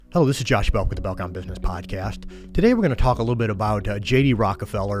Hello, this is Josh Belk with the Belk on Business Podcast. Today we're going to talk a little bit about J.D.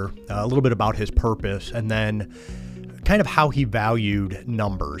 Rockefeller, a little bit about his purpose, and then kind of how he valued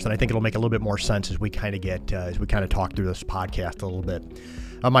numbers. And I think it'll make a little bit more sense as we kind of talk through this podcast a little bit.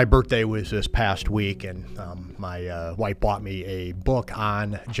 My birthday was this past week, and my wife bought me a book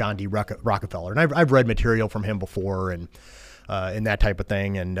on John D. Rockefeller. And I've read material from him before, and that type of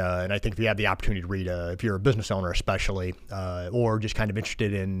thing. And I think if you have the opportunity to read, if you're a business owner especially, or just kind of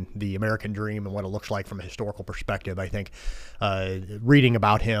interested in the American dream and what it looks like from a historical perspective, I think reading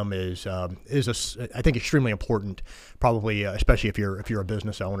about him is I think extremely important, probably especially if you're a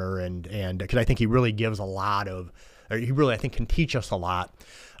business owner, and because I think he really gives a lot of. He really, I think, can teach us a lot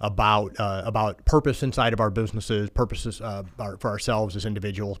about purpose inside of our businesses, purposes for ourselves as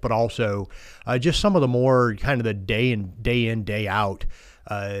individuals, but also just some of the more kind of the day in, day out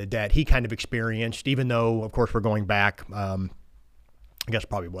that he kind of experienced, even though, of course, we're going back, I guess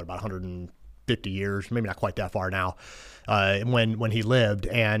probably about 150 years, maybe not quite that far now, when he lived.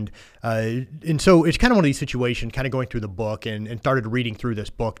 And so it's kind of one of these situations, kind of going through the book and started reading through this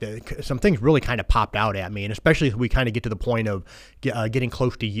book, that some things really kind of popped out at me. And especially as we kind of get to the point of getting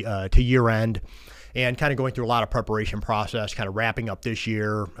close to year end, and kind of going through a lot of preparation process, kind of wrapping up this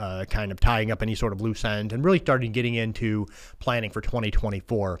year, kind of tying up any sort of loose ends, and really starting getting into planning for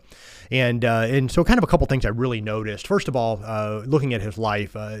 2024. And so kind of a couple things I really noticed. First of all, looking at his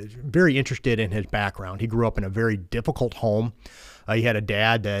life, very interested in his background. He grew up in a very difficult home. He had a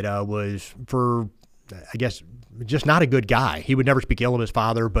dad that was, I guess, just not a good guy. He would never speak ill of his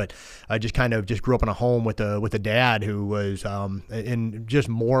father, but just grew up in a home with a dad who was in just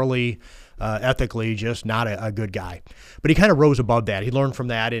morally, ethically, just not a good guy. But he kind of rose above that. He learned from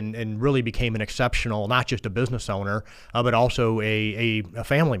that and really became an exceptional, not just a business owner, but also a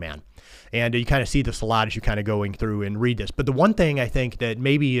family man. And you kind of see this a lot as you kind of going through and read this. But the one thing I think that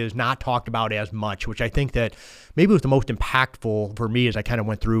maybe is not talked about as much, which I think that maybe was the most impactful for me as I kind of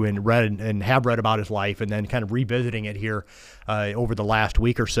went through and have read about his life, and then kind of revisiting it here over the last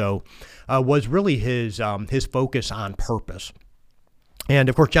week or so, was really his focus on purpose. And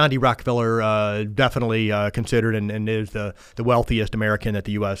of course, John D. Rockefeller definitely considered and is the wealthiest American that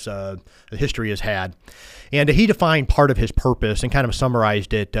the U.S. History has had. And he defined part of his purpose and kind of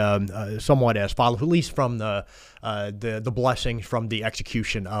summarized it somewhat as follows, at least from the blessings from the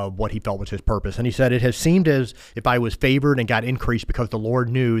execution of what he felt was his purpose. And he said, "It has seemed as if I was favored and got increase because the Lord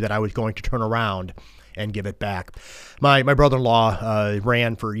knew that I was going to turn around and give it back." My brother-in-law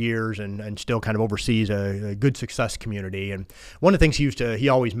ran for years and still kind of oversees a good success community. And one of the things he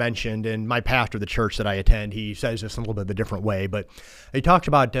always mentioned, and my pastor of the church that I attend, he says this in a little bit of a different way, but he talks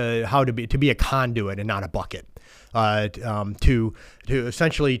about how to be a conduit and not a bucket. To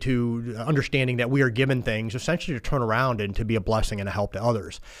essentially to understanding that we are given things essentially to turn around and to be a blessing and a help to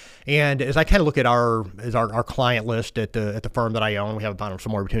others. And as I kind of look at our client list at the firm that I own, we have about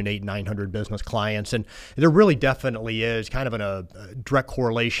somewhere between 800 and 900 business clients, and there really definitely is kind of a direct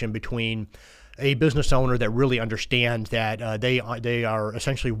correlation between a business owner that really understands that they are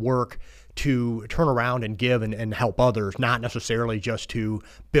essentially work to turn around and give and help others, not necessarily just to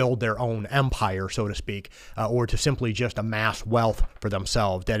build their own empire, so to speak, or to simply just amass wealth for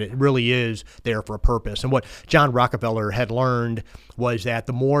themselves, that it really is there for a purpose. And what John Rockefeller had learned was that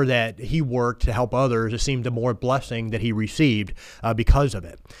the more that he worked to help others, it seemed the more blessing that he received because of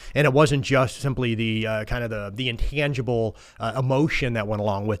it. And it wasn't just simply the the intangible emotion that went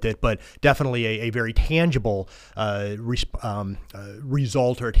along with it, but definitely a very tangible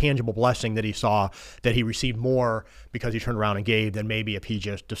result or a tangible blessing that he saw, that he received more because he turned around and gave than maybe if he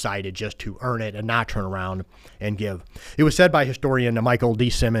just decided just to earn it and not turn around and give. It was said by historian Michael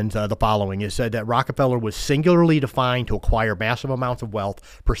D. Simmons the following. It said that Rockefeller was singularly defined to acquire massive amounts of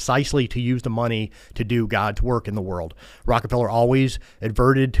wealth precisely to use the money to do God's work in the world. Rockefeller always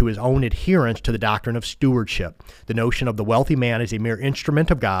adverted to his own adherence to the doctrine of stewardship, the notion of the wealthy man as a mere instrument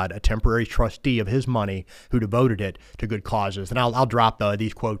of God, a temporary trustee of his money who devoted it to good causes. And I'll drop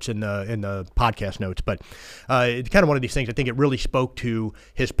these quotes in the podcast notes, but it's kind of one of these things. I think it really spoke to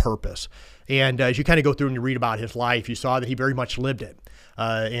his purpose. And as you kind of go through and you read about his life, you saw that he very much lived it.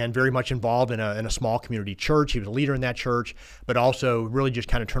 And very much involved in a small community church. He was a leader in that church, but also really just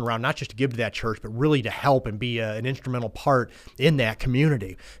kind of turn around, not just to give to that church, but really to help and be an instrumental part in that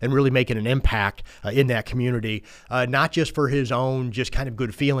community and really making an impact in that community, not just for his own just kind of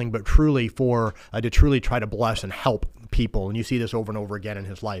good feeling, but truly to truly try to bless and help people. And you see this over and over again in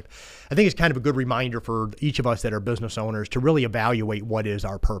his life. I think it's kind of a good reminder for each of us that are business owners to really evaluate what is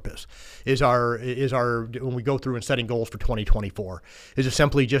our purpose. Is when we go through and setting goals for 2024? Is it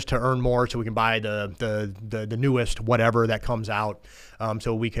simply just to earn more so we can buy the newest whatever that comes out,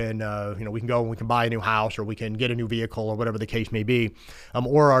 so we can we can go and we can buy a new house, or we can get a new vehicle, or whatever the case may be,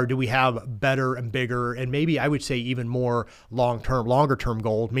 or do we have better and bigger and maybe I would say even more longer term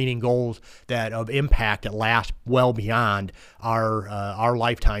goals, meaning goals that of impact that last well beyond our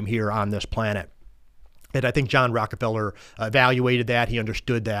lifetime here on this planet? And I think John Rockefeller evaluated that. He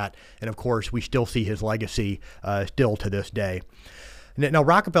understood that. And of course, we still see his legacy still to this day. Now,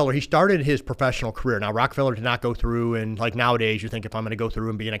 Rockefeller, he started his professional career. Now, Rockefeller did not go through, and like nowadays, you think if I'm going to go through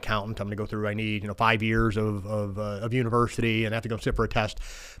and be an accountant, I'm going to go through, I need 5 years of university and I have to go sit for a test.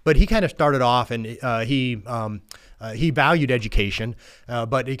 But he kind of started off, and he valued education,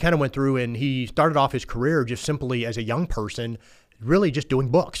 but he kind of went through and he started off his career just simply as a young person, really just doing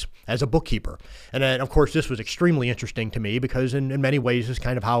books as a bookkeeper. And then, of course, this was extremely interesting to me because in many ways, this is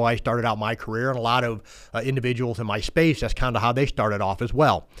kind of how I started out my career. And a lot of individuals in my space, that's kind of how they started off as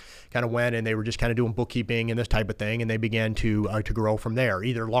well. Kind of went and they were just kind of doing bookkeeping and this type of thing. And they began to grow from there,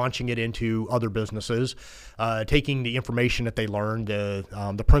 either launching it into other businesses, taking the information that they learned,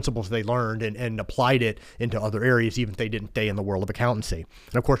 the principles they learned and applied it into other areas, even if they didn't stay in the world of accountancy.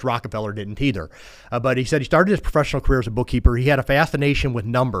 And of course, Rockefeller didn't either. But he said he started his professional career as a bookkeeper. He had a fascination with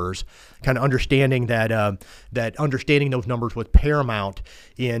numbers, kind of understanding that understanding those numbers was paramount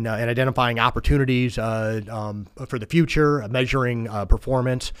in identifying opportunities for the future, measuring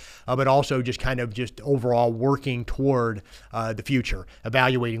performance, but also just overall working toward the future,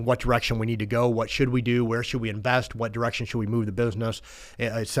 evaluating what direction we need to go, what should we do, where should we invest, what direction should we move the business,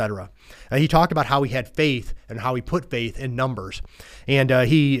 etc. He talked about how he had faith and how he put faith in numbers. And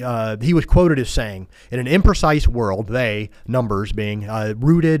he was quoted as saying, in an imprecise world, numbers being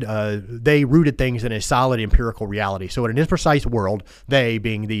they rooted things in a solid empirical reality. So in an imprecise world, they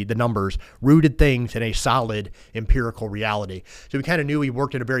being the numbers, rooted things in a solid empirical reality. So we kind of knew he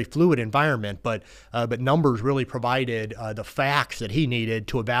worked in a very fluid environment, but numbers really provided the facts that he needed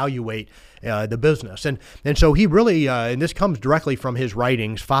to evaluate the business. And so he really, and this comes directly from his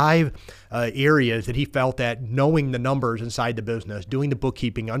writings, 5 areas that he felt that knowing the numbers inside the business, doing the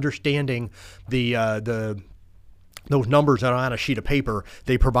bookkeeping, understanding those numbers that are on a sheet of paper,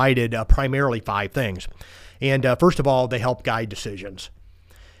 they provided primarily 5 things. And first of all, they help guide decisions.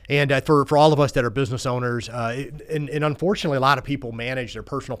 And for all of us that are business owners, and unfortunately, a lot of people manage their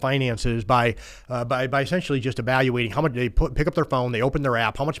personal finances by essentially just evaluating how much they pick up their phone, they open their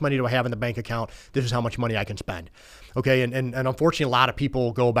app, how much money do I have in the bank account? This is how much money I can spend. Okay, and unfortunately, a lot of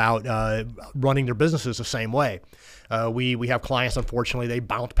people go about running their businesses the same way. We have clients, unfortunately, they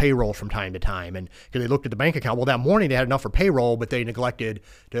bounce payroll from time to time, and because they looked at the bank account, well, that morning they had enough for payroll, but they neglected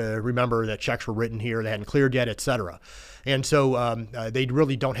to remember that checks were written here, they hadn't cleared yet, etc. And so they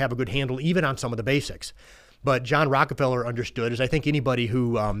really don't have a good handle even on some of the basics. But John Rockefeller understood, as I think anybody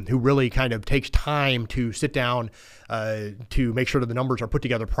who really kind of takes time to sit down to make sure that the numbers are put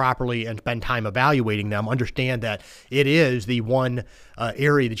together properly and spend time evaluating them, understand that it is the one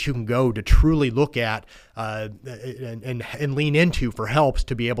area that you can go to truly look at and lean into for helps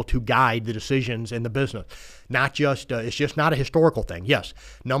to be able to guide the decisions in the business. Not just, it's just not a historical thing. Yes,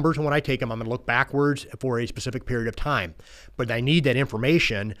 numbers, when I take them, I'm going to look backwards for a specific period of time. But I need that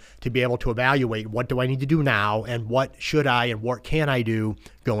information to be able to evaluate what do I need to do now and what should I and what can I do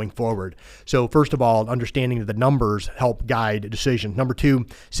going forward. So first of all, understanding that the numbers help guide decisions. Number 2,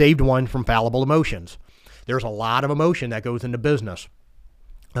 saved one from fallible emotions. There's a lot of emotion that goes into business.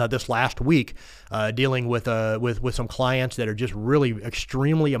 This last week, dealing with some clients that are just really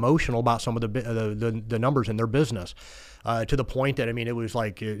extremely emotional about some of the numbers in their business, to the point that, I mean, it was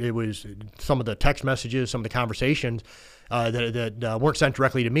some of the text messages, some of the conversations that weren't sent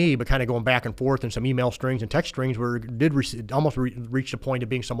directly to me, but kind of going back and forth, and some email strings and text strings almost reached a point of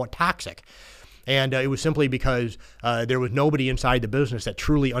being somewhat toxic. And it was simply because there was nobody inside the business that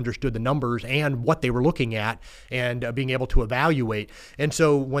truly understood the numbers and what they were looking at and being able to evaluate. And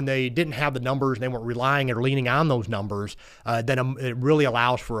so when they didn't have the numbers and they weren't relying or leaning on those numbers, then it really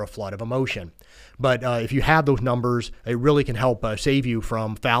allows for a flood of emotion. But if you have those numbers, it really can help save you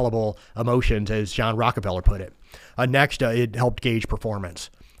from fallible emotions, as John Rockefeller put it. Next, it helped gauge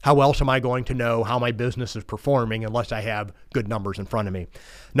performance. How else am I going to know how my business is performing unless I have good numbers in front of me?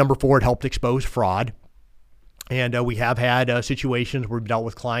 Number 4, it helped expose fraud. And we have had situations where we've dealt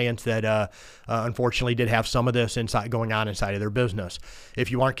with clients that unfortunately did have some of this going on inside of their business.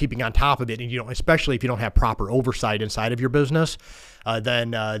 If you aren't keeping on top of it, and especially if you don't have proper oversight inside of your business,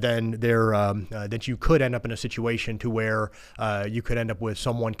 that you could end up in a situation to where you could end up with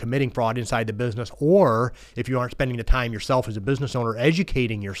someone committing fraud inside the business, or if you aren't spending the time yourself as a business owner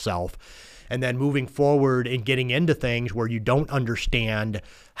educating yourself, and then moving forward and getting into things where you don't understand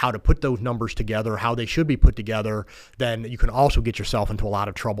how to put those numbers together, how they should be put together, then you can also get yourself into a lot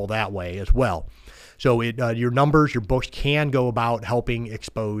of trouble that way as well. So your numbers, your books can go about helping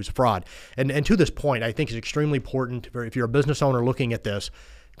expose fraud. And to this point, I think it's extremely important if you're a business owner looking at this.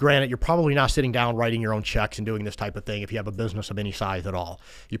 Granted, you're probably not sitting down writing your own checks and doing this type of thing if you have a business of any size at all.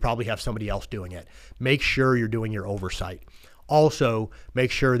 You probably have somebody else doing it. Make sure you're doing your oversight. Also,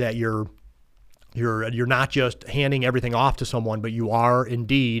 make sure that you're not just handing everything off to someone, but you are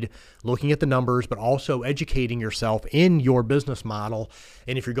indeed looking at the numbers, but also educating yourself in your business model.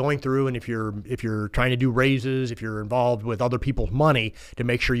 And if you're going through and if you're trying to do raises, if you're involved with other people's money, to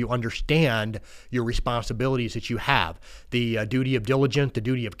make sure you understand your responsibilities that you have, the duty of diligence, the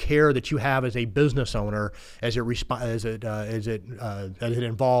duty of care that you have as a business owner, as it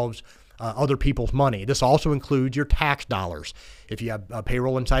involves other people's money. This also includes your tax dollars. If you have a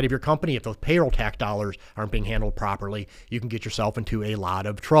payroll inside of your company, if those payroll tax dollars aren't being handled properly, you can get yourself into a lot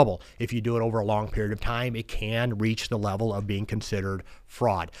of trouble. If you do it over a long period of time, it can reach the level of being considered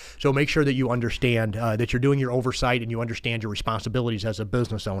fraud. So make sure that you understand that you're doing your oversight and you understand your responsibilities as a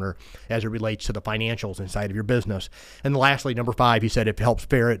business owner as it relates to the financials inside of your business. And lastly, number 5, he said it helps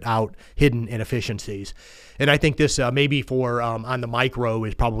ferret out hidden inefficiencies. And I think this maybe for on the micro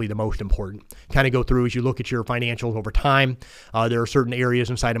is probably the most important. Kind of go through as you look at your financials over time. There are certain areas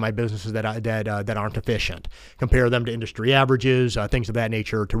inside of my businesses that aren't efficient. Compare them to industry averages, things of that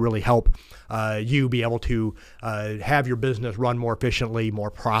nature, to really help you be able to have your business run more efficiently,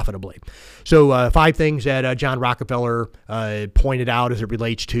 more profitably. So 5 things that John Rockefeller pointed out as it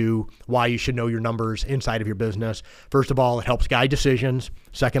relates to why you should know your numbers inside of your business. First of all, it helps guide decisions.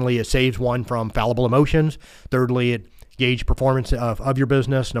 Secondly, it saves one from fallible emotions. Thirdly, it gauge performance of your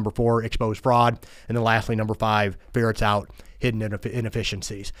business. Number 4, expose fraud. And then lastly, number 5, ferrets out hidden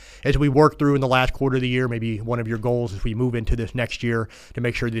inefficiencies. As we work through in the last quarter of the year, maybe one of your goals as we move into this next year to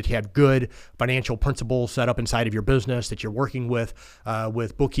make sure that you have good financial principles set up inside of your business, that you're working with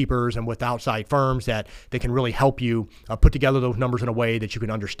bookkeepers and with outside firms that they can really help you put together those numbers in a way that you can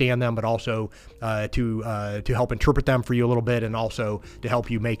understand them, but also to help interpret them for you a little bit, and also to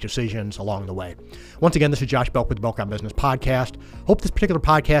help you make decisions along the way. Once again, this is Josh Belk with the Belk on Business Podcast. Hope this particular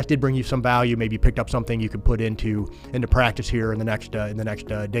podcast did bring you some value. Maybe you picked up something you could put into practice here in the next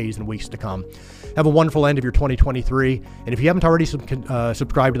days and weeks to come. Have a wonderful end of your 2023. And if you haven't already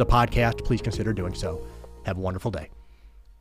subscribed to the podcast, please consider doing so. Have a wonderful day.